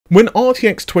When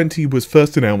RTX 20 was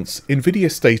first announced, Nvidia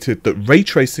stated that ray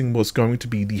tracing was going to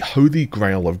be the holy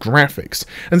grail of graphics,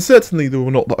 and certainly they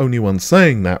were not the only ones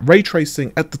saying that. Ray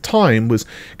tracing at the time was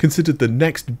considered the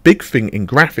next big thing in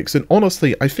graphics, and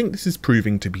honestly, I think this is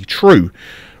proving to be true.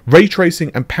 Ray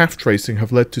tracing and path tracing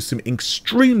have led to some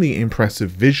extremely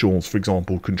impressive visuals, for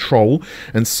example Control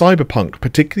and Cyberpunk,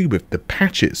 particularly with the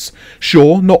patches.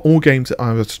 Sure, not all games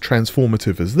are as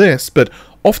transformative as this, but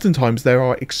oftentimes they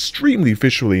are extremely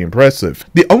visually impressive.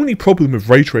 The only problem with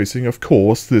ray tracing, of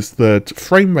course, is that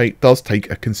frame rate does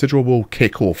take a considerable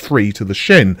kick or three to the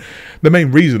shin. The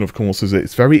main reason, of course, is that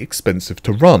it's very expensive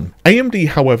to run. AMD,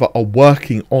 however, are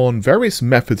working on various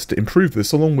methods to improve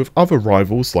this, along with other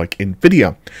rivals like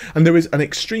Nvidia. And there is an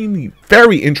extremely,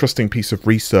 very interesting piece of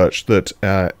research that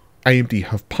AMD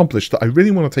have published that I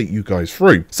really want to take you guys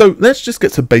through. So let's just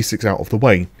get some basics out of the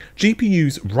way.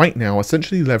 GPUs right now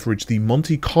essentially leverage the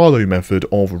Monte Carlo method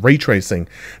of ray tracing.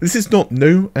 This is not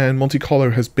new, and Monte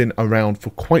Carlo has been around for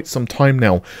quite some time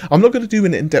now. I'm not going to do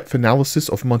an in-depth analysis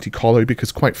of Monte Carlo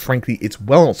because quite frankly it's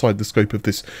well outside the scope of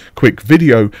this quick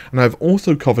video, and I've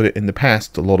also covered it in the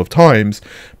past a lot of times,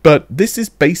 but this is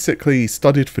basically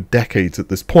studied for decades at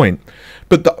this point.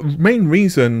 But the main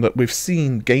reason that we've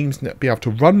seen games be able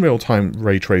to run real-time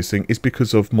ray tracing is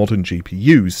because of modern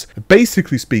GPUs.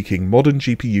 Basically speaking, modern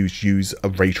GPUs use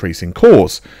ray tracing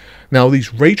cores. Now,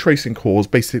 these ray tracing cores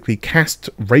basically cast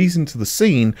rays into the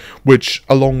scene, which,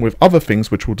 along with other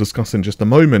things, which we'll discuss in just a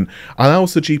moment,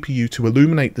 allows the GPU to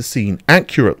illuminate the scene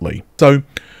accurately. So,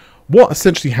 what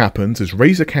essentially happens is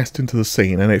rays are cast into the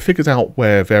scene, and it figures out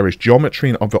where various geometry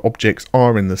and other objects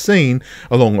are in the scene,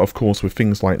 along, of course, with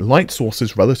things like light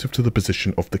sources relative to the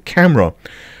position of the camera.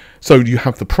 So you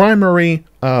have the primary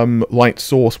light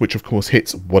source, which of course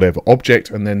hits whatever object,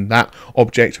 and then that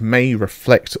object may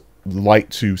reflect light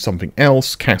to something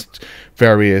else, cast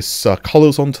various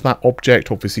colors onto that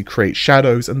object, obviously create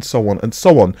shadows, and so on and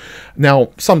so on.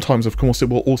 Now, sometimes, of course, it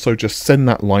will also just send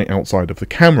that light outside of the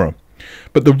camera.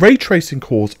 But the ray tracing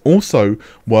cores also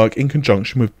work in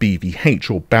conjunction with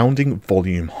BVH, or bounding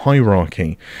volume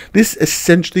hierarchy. This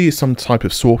essentially is some type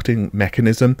of sorting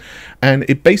mechanism, and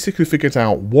it basically figures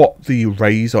out what the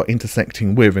rays are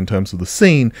intersecting with in terms of the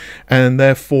scene, and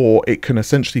therefore it can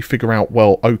essentially figure out,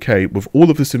 well, okay, with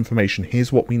all of this information,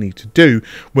 here's what we need to do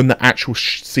when the actual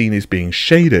scene is being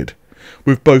shaded.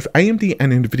 With both AMD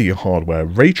and Nvidia hardware,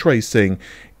 ray tracing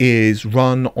is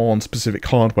run on specific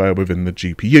hardware within the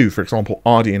GPU. For example,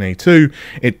 RDNA 2,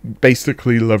 it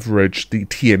basically leveraged the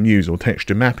TMUs, or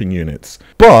texture mapping units.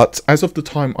 But as of the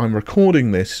time I'm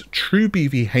recording this, true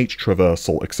BVH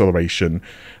traversal acceleration,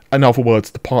 in other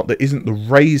words, the part that isn't the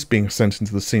rays being sent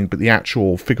into the scene, but the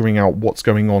actual figuring out what's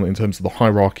going on in terms of the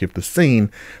hierarchy of the scene,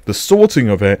 the sorting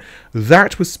of it,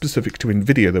 that was specific to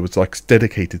Nvidia. There was like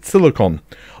dedicated silicon.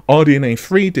 RDNA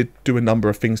 3 did do a number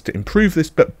of things to improve this,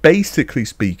 but basically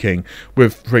speaking,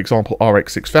 with, for example,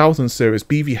 RX 6000 series,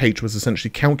 BVH was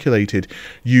essentially calculated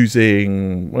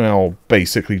using, well,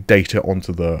 basically data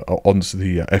onto the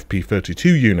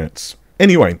FP32 units.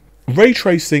 Anyway, ray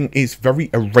tracing is very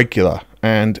irregular,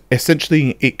 and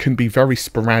essentially it can be very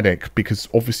sporadic because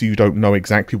obviously you don't know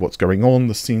exactly what's going on.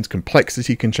 The scene's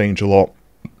complexity can change a lot.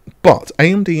 But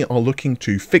AMD are looking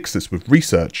to fix this with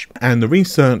research, and the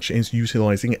research is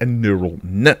utilizing a neural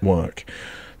network.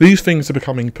 These things are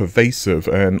becoming pervasive,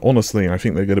 and honestly I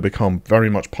think they're going to become very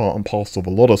much part and parcel of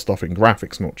a lot of stuff in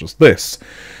graphics, not just this.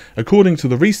 According to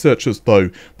the researchers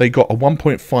though, they got a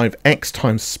 1.5x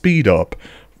times speed up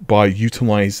by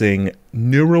utilizing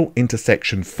neural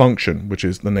intersection function, which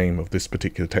is the name of this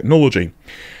particular technology.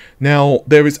 Now,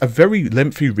 there is a very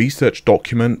lengthy research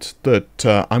document that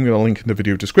I'm going to link in the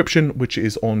video description, which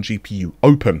is on GPU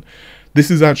Open. This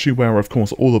is actually where, of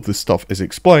course, all of this stuff is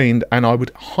explained, and I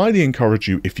would highly encourage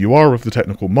you, if you are of the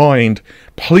technical mind,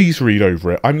 please read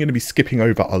over it. I'm going to be skipping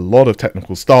over a lot of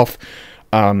technical stuff,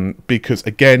 because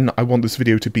again, I want this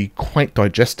video to be quite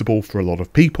digestible for a lot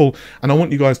of people, and I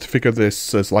want you guys to figure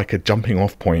this as like a jumping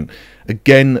off point.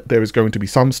 Again, there is going to be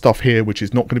some stuff here which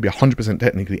is not going to be 100%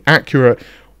 technically accurate,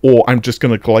 or I'm just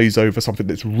going to glaze over something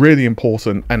that's really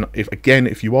important, and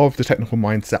if you are of the technical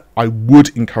mindset, I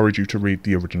would encourage you to read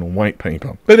the original white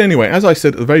paper. But anyway, as I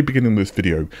said at the very beginning of this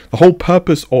video, the whole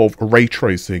purpose of ray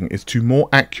tracing is to more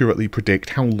accurately predict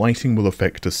how lighting will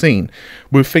affect a scene,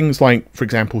 with things like, for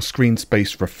example, screen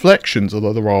space reflections,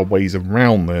 although there are ways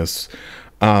around this.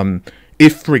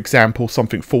 If, for example,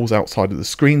 something falls outside of the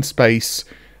screen space,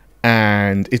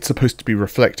 and it's supposed to be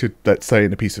reflected, let's say,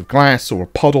 in a piece of glass or a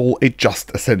puddle, it just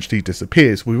essentially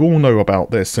disappears. We all know about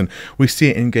this, and we see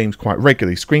it in games quite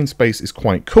regularly. Screen space is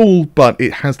quite cool, but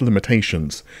it has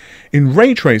limitations. In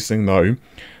ray tracing, though,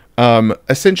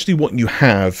 Essentially what you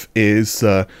have is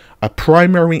a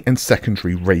primary and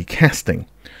secondary ray casting.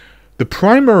 The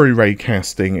primary ray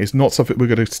casting is not something we're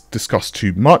going to discuss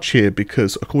too much here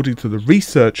because, according to the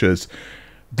researchers,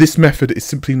 this method is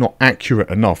simply not accurate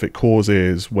enough. It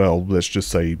causes, well, let's just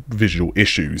say visual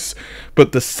issues.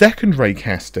 But the second ray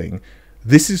casting,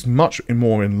 this is much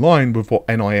more in line with what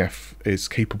NIF is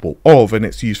capable of, and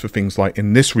it's used for things like,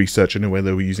 in this research anyway,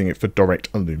 they were using it for direct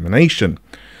illumination.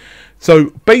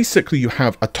 So basically you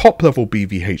have a top level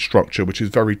BVH structure, which is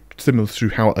very similar to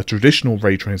how a traditional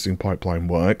ray tracing pipeline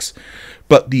works,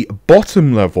 but the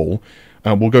bottom level,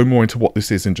 we'll go more into what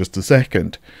this is in just a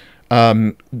second,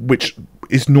 which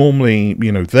is normally,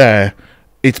 there,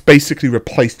 it's basically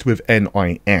replaced with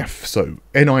NIF. So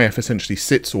NIF essentially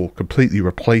sits or completely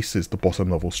replaces the bottom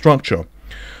level structure.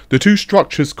 The two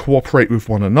structures cooperate with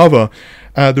one another.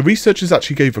 The researchers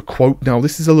actually gave a quote. Now,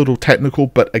 this is a little technical,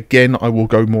 but again, I will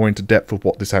go more into depth of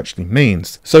what this actually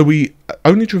means. So we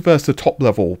only traverse the top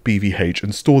level BVH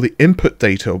and store the input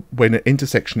data when an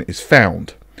intersection is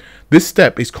found. This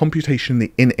step is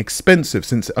computationally inexpensive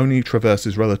since it only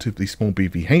traverses relatively small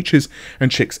BVHs and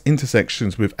checks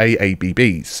intersections with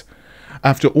AABBs.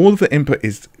 After all of the input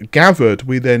is gathered,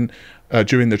 we then,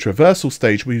 during the traversal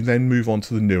stage, we then move on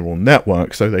to the neural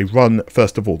network. So they run,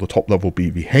 first of all, the top level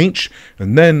BVH,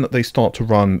 and then they start to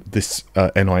run this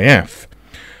NIF.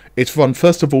 It's run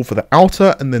first of all for the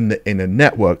outer and then the inner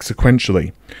network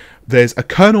sequentially. There's a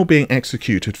kernel being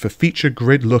executed for feature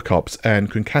grid lookups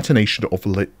and concatenation of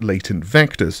latent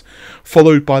vectors,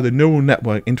 followed by the neural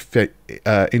network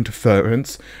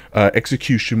interference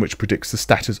execution, which predicts the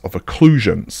status of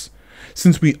occlusions.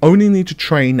 Since we only need to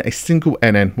train a single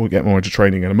NN, we'll get more into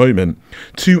training in a moment,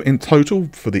 2 in total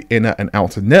for the inner and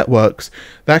outer networks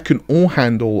that can all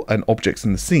handle an objects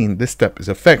in the scene, this step is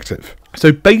effective.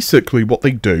 So basically what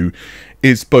they do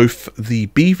is both the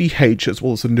BVH as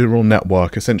well as the neural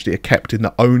network essentially are kept in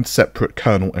their own separate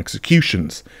kernel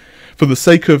executions. For the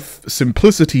sake of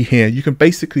simplicity here, you can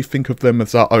basically think of them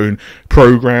as our own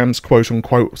programs,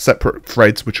 quote-unquote, separate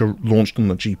threads which are launched on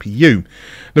the GPU.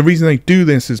 The reason they do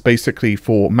this is basically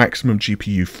for maximum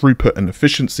GPU throughput and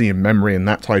efficiency and memory and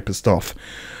that type of stuff.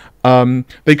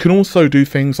 They can also do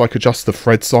things like adjust the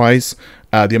thread size,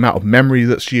 the amount of memory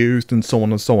that's used, and so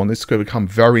on and so on. This is going to become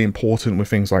very important with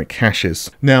things like caches.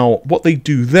 Now, what they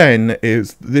do then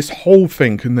is this whole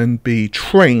thing can then be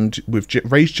trained with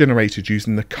rays generated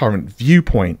using the current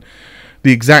viewpoint.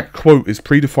 The exact quote is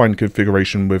predefined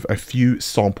configuration with a few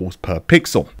samples per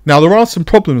pixel. Now, there are some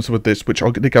problems with this, which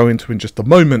I'm going to go into in just a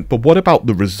moment, but what about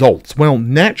the results? Well,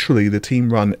 naturally, the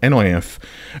team run NIF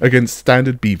against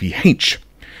standard BVH,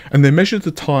 and they measured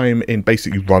the time in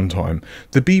basically runtime.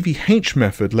 The BVH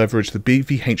method leveraged the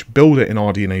BVH builder in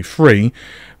RDNA3.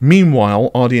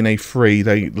 Meanwhile, RDNA3,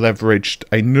 they leveraged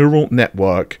a neural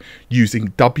network using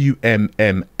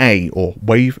WMMA, or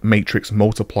Wave Matrix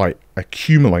Multiply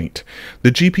Accumulate.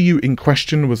 The GPU in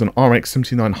question was an RX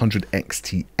 7900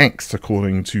 XTX,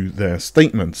 according to their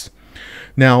statements.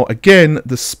 Now, again,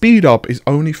 the speed up is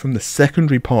only from the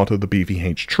secondary part of the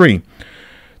BVH tree.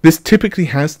 This typically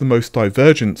has the most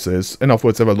divergences, in other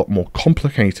words, they're a lot more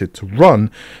complicated to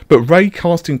run, but ray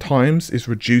casting times is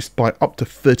reduced by up to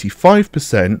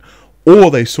 35%, or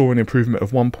they saw an improvement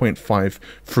of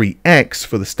 1.53x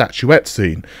for the statuette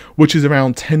scene, which is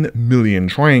around 10 million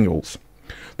triangles.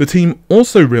 The team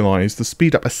also realised the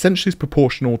speed up essentially is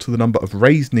proportional to the number of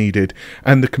rays needed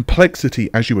and the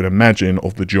complexity, as you would imagine,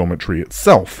 of the geometry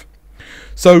itself.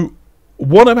 So,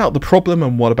 what about the problem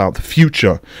and what about the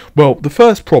future? Well, the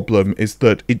first problem is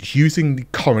that it's using the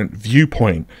current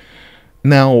viewpoint.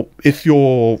 Now, if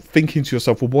you're thinking to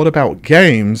yourself, well, what about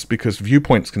games? Because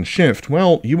viewpoints can shift.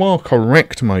 Well, you are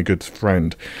correct, my good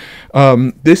friend.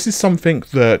 This is something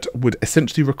that would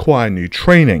essentially require new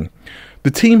training. The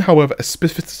team, however,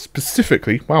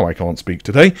 specifically, wow, I can't speak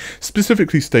today,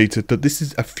 specifically stated that this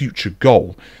is a future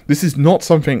goal. This is not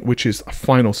something which is a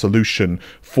final solution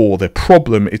for their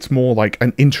problem. It's more like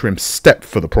an interim step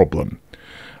for the problem.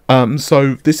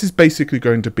 So this is basically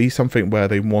going to be something where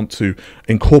they want to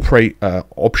incorporate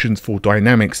options for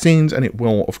dynamic scenes, and it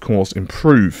will, of course,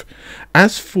 improve.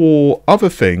 As for other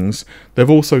things, they've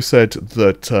also said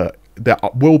that there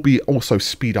will be also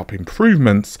speed up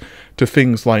improvements to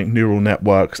things like neural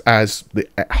networks as the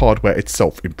hardware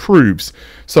itself improves.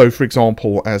 So, for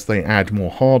example, as they add more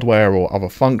hardware or other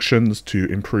functions to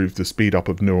improve the speed up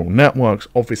of neural networks,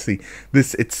 obviously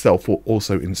this itself will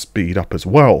also speed up as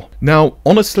well. Now,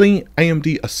 honestly,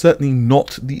 AMD are certainly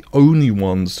not the only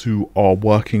ones who are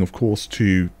working, of course,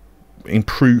 to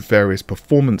improve various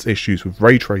performance issues with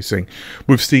ray tracing.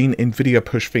 We've seen Nvidia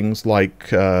push things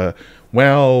like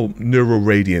well, neural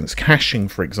radiance, caching,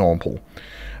 for example.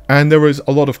 And there is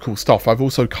a lot of cool stuff. I've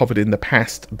also covered in the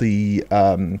past the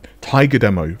Tiger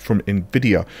demo from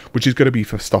NVIDIA, which is going to be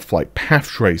for stuff like path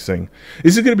tracing.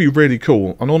 This is going to be really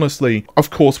cool. And honestly, of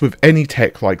course, with any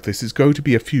tech like this, it's going to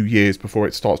be a few years before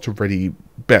it starts to really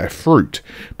bear fruit.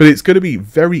 But it's going to be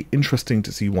very interesting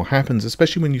to see what happens,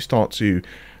 especially when you start to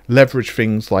leverage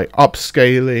things like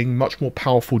upscaling, much more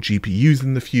powerful GPUs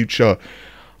in the future.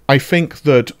 I think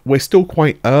that we're still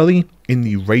quite early in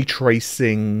the ray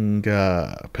tracing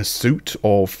pursuit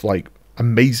of like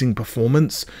amazing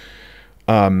performance,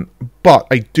 but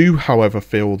I do, however,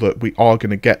 feel that we are going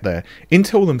to get there.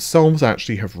 Intel themselves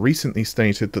actually have recently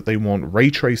stated that they want ray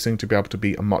tracing to be able to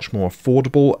be a much more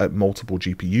affordable at multiple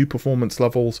GPU performance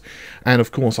levels, and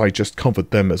of course I just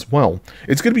covered them as well.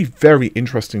 It's going to be very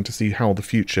interesting to see how the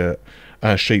future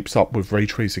shapes up with ray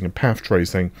tracing and path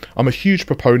tracing. I'm a huge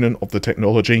proponent of the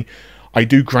technology. I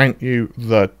do grant you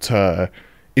that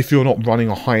if you're not running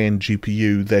a high-end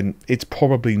GPU, then it's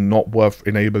probably not worth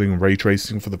enabling ray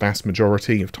tracing for the vast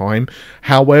majority of time.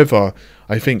 However,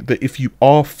 I think that if you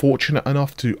are fortunate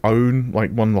enough to own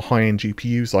like one of the high-end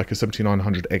GPUs, like a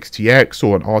 7900 XTX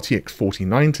or an RTX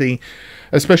 4090,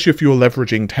 especially if you're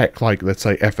leveraging tech like, let's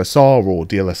say, FSR or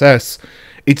DLSS,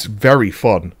 it's very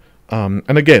fun.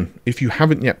 And again, if you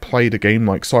haven't yet played a game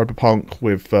like Cyberpunk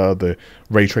with the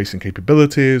ray tracing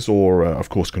capabilities or, of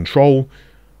course, Control,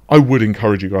 I would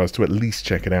encourage you guys to at least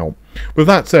check it out. With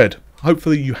that said,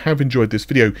 hopefully you have enjoyed this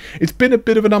video. It's been a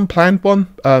bit of an unplanned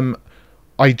one.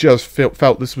 I just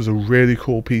felt this was a really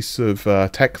cool piece of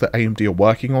tech that AMD are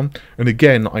working on. And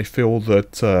again, I feel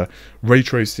that ray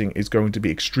tracing is going to be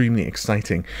extremely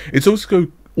exciting. It's also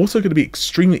going to be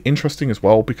extremely interesting as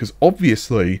well, because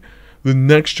obviously the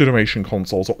next generation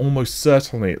consoles are almost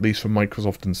certainly, at least for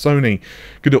Microsoft and Sony,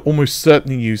 going to almost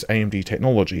certainly use AMD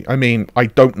technology. I mean, I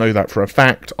don't know that for a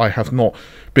fact. I have not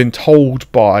been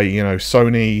told by,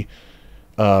 Sony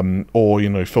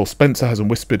or, Phil Spencer hasn't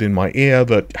whispered in my ear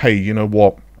that, hey, you know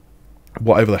what,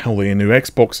 whatever the hell the new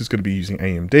Xbox is going to be using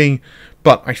AMD.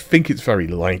 But I think it's very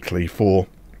likely for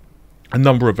a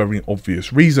number of very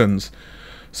obvious reasons.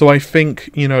 So I think,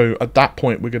 at that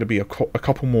point, we're going to be a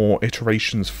couple more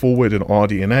iterations forward in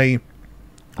RDNA,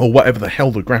 or whatever the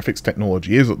hell the graphics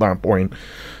technology is at that point.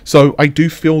 So I do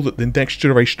feel that the next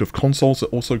generation of consoles are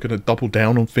also going to double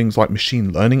down on things like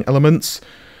machine learning elements,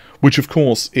 which of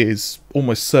course is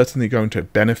almost certainly going to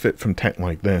benefit from tech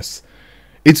like this.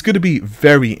 It's going to be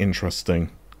very interesting.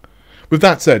 With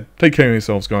that said, take care of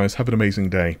yourselves, guys. Have an amazing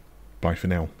day. Bye for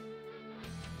now.